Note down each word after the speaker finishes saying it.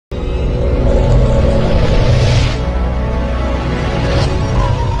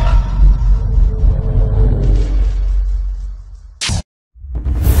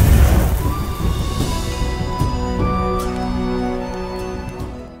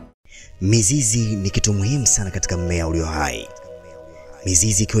Mizizi ni kitu muhimu sana katika mmea ulio hai.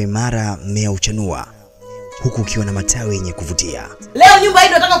 Mizizi ikiwa imara, mmea huchanua huku ukiwa na matawi yenye kuvutia. Leo nyumba hii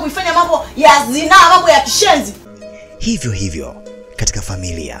nataka kuifanya mambo ya zinaa, mambo ya kishenzi. Hivyo hivyo katika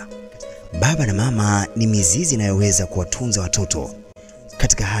familia, baba na mama ni mizizi inayoweza kuwatunza watoto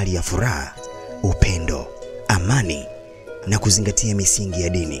katika hali ya furaha, upendo, amani na kuzingatia misingi ya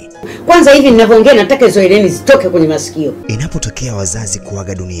dini. Kwanza hivi ninavyoongea nataka hizo eleni zitoke kwenye masikio. Inapotokea wazazi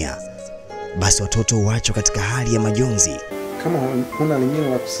kuaga dunia, basi watoto huachwa katika hali ya majonzi. Kama huna lingine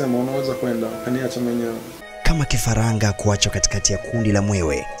la kusema unaweza kwenda kaniacha mwenyewe. Kama kifaranga kuachwa katikati ya kundi la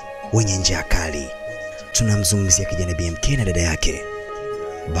mwewe wenye njaa kali. Tunamzungumzia kijana BMK na dada yake.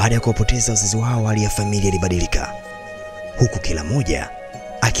 Baada ya kuwapoteza wazazi wao, hali ya familia ilibadilika, huku kila mmoja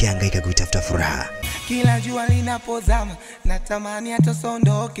akihangaika kuitafuta furaha. Kila jua linapozama natamani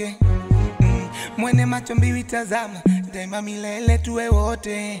atosondoke, mwene macho mbiwi tazama, daima milele tuwe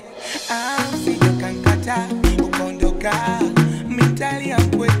wote. Usijakankata ukondoka, mitali ya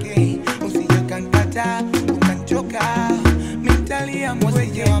mpweke. Usijakankata ukanchoka, mitali ya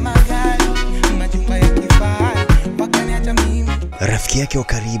mweke wa magari, majumba ya kifahari, wakaniacha mimi. Rafiki yake wa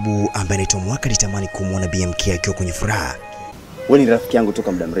karibu ambaye anaitwa Mwaka alitamani kumwona BMK akiwa kwenye furaha. Wewe ni rafiki yangu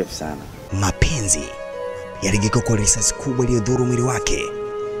toka muda mrefu sana. Mapenzi yaligeuka kwa risasi kubwa iliyodhuru mwili wake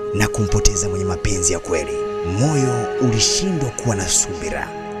na kumpoteza mwenye mapenzi ya kweli. Moyo ulishindwa kuwa na subira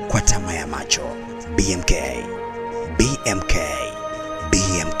kwa tamaa ya macho. BMK, BMK,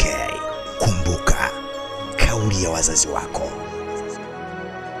 BMK. Kumbuka kauli ya wazazi wako.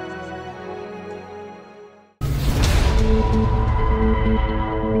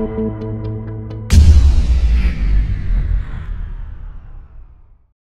 Thank you.